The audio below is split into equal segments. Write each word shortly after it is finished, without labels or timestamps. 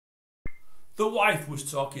The wife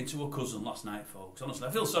was talking to her cousin last night, folks. Honestly,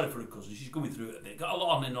 I feel sorry for her cousin. She's going through it a bit. Got a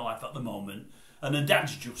lot on in her life at the moment. And her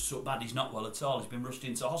dad's just so bad he's not well at all. He's been rushed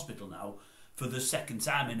into hospital now for the second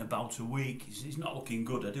time in about a week. He's not looking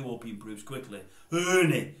good. I do hope he improves quickly.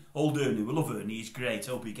 Ernie, old Ernie, we love Ernie. He's great.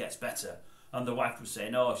 I hope he gets better. And the wife was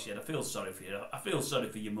saying, oh, shit, I feel sorry for you. I feel sorry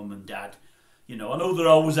for your mum and dad. You know, I know they're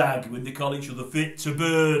always arguing. They call each other fit to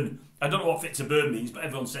burn. I don't know what fit to burn means, but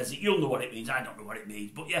everyone says it. You'll know what it means. I don't know what it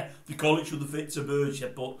means. But yeah, they call each other fit to burn.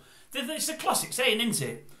 But it's a classic saying, isn't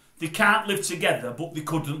it? They can't live together, but they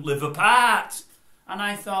couldn't live apart. And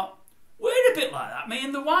I thought, we're a bit like that, me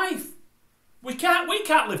and the wife. We can't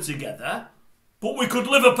live together, but we could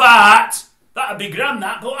live apart. That'd be grand,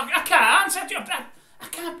 that. But I can't. I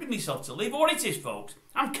can't bring myself to leave. What it is, folks,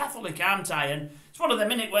 I'm Catholic, aren't I? And it's one of them,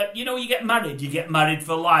 innit, where, you know, you get married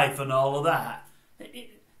for life and all of that.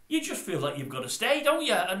 You just feel like you've got to stay, don't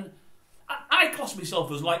you? And I class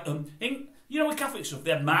myself as like, you know, with Catholic stuff,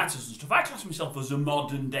 they have martyrs and stuff. I class myself as a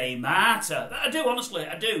modern day martyr. I do, honestly,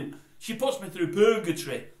 I do. She puts me through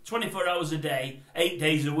purgatory, 24 hours a day, 8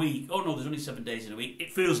 days a week. Oh no, there's only 7 days in a week.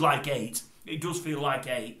 It feels like 8. It does feel like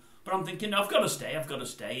 8. But I'm thinking, no, I've got to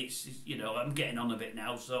stay. It's you know, I'm getting on a bit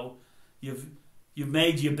now. So you've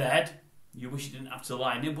made your bed. You wish you didn't have to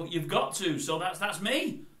lie in it, but you've got to. So that's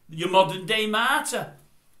me, your modern day martyr.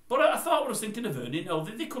 But I thought when I was thinking of Ernie, no,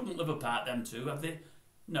 they couldn't live apart, them two, have they?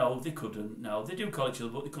 No, they couldn't. No, they do call each other,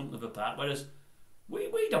 but they couldn't live apart. Whereas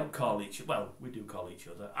we don't call each other. Well, we do call each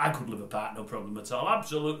other. I could live apart, no problem at all.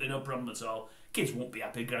 Absolutely no problem at all. Kids won't be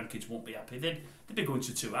happy. Grandkids won't be happy. They'd be going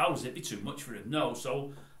to 2 hours. It'd be too much for him. No,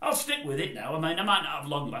 so I'll stick with it now. I mean, I might not have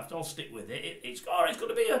long left. I'll stick with it. It's going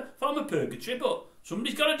to be a form of purgatory, but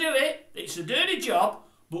somebody's got to do it. It's a dirty job,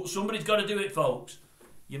 but somebody's got to do it, folks.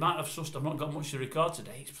 You might have sussed I've not got much to record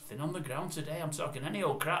today. It's thin on the ground today. I'm talking any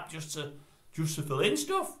old crap just to fill in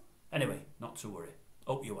stuff. Anyway, not to worry.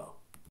 Hope you're well.